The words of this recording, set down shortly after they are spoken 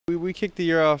We kicked the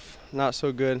year off not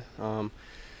so good.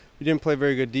 We didn't play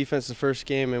very good defense the first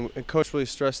game, and Coach really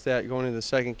stressed that going into the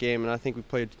second game, and I think we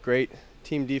played great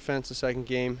team defense the second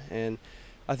game, and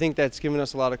I think that's given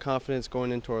us a lot of confidence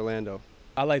going into Orlando.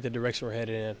 I like the direction we're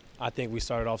headed in. I think we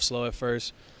started off slow at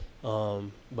first,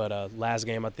 but last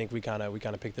game I think we kind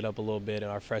of picked it up a little bit,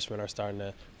 and our freshmen are starting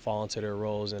to fall into their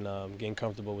roles and getting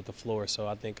comfortable with the floor. So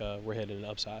I think we're headed in the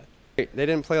upside. They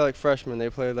didn't play like freshmen. They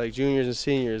played like juniors and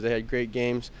seniors. They had great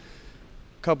games,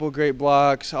 a couple of great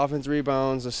blocks, offensive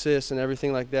rebounds, assists, and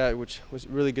everything like that, which was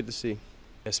really good to see.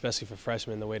 Especially for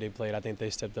freshmen, the way they played, I think they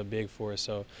stepped up big for us.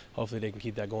 So hopefully they can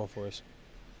keep that going for us.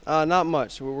 Not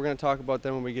much. We're going to talk about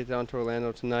them when we get down to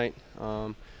Orlando tonight.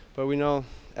 But we know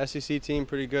SEC team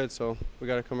pretty good, so we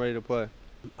got to come ready to play.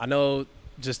 I know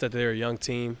just that they're a young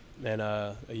team and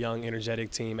a young,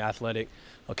 energetic team, athletic.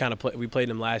 We played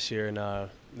them last year, and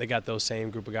they got those same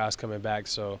group of guys coming back.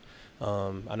 So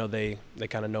I know they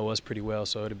kind of know us pretty well,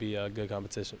 so it'll be a good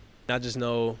competition. I just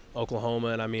know Oklahoma,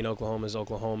 and I mean Oklahoma is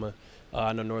Oklahoma.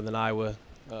 I know Northern Iowa.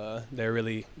 They're a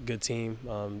really good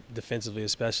team, defensively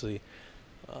especially.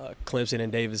 Clemson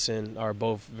and Davidson are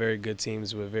both very good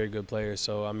teams with very good players.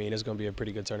 So, I mean, it's going to be a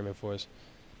pretty good tournament for us.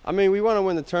 I mean, we want to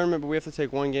win the tournament, but we have to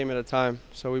take one game at a time.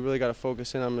 So we really got to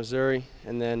focus in on Missouri,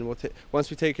 and then once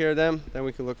we take care of them, then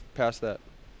we can look past that.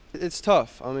 It's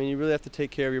tough. I mean, you really have to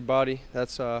take care of your body.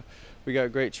 We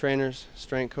got great trainers,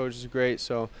 strength coach is great.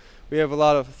 So we have a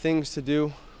lot of things to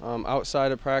do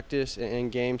outside of practice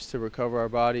and games to recover our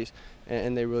bodies,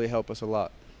 and they really help us a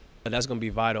lot. That's going to be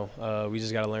vital. We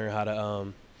just got to learn how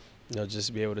to,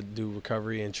 just be able to do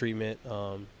recovery and treatment.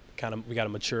 We got to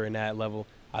mature in that level.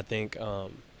 I think,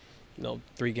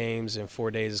 3 games in 4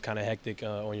 days is kind of hectic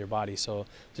on your body. So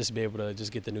just to be able to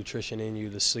just get the nutrition in you,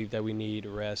 the sleep that we need, the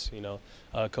rest.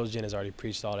 Coach Jen has already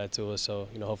preached all that to us. So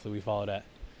hopefully we follow that.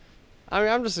 I mean,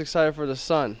 I'm just excited for the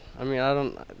sun. I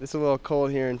mean, it's a little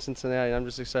cold here in Cincinnati. I'm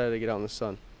just excited to get out in the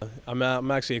sun. I'm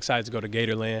actually excited to go to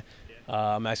Gatorland.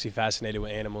 I'm actually fascinated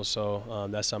with animals, so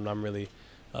that's something I'm really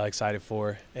excited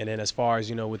for. And then as far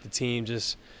as, with the team,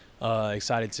 just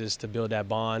excited just to build that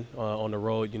bond on the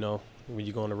road. When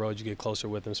you go on the road, you get closer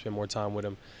with them, spend more time with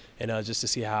them, and just to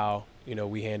see how,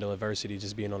 we handle adversity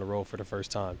just being on the road for the first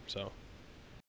time. So.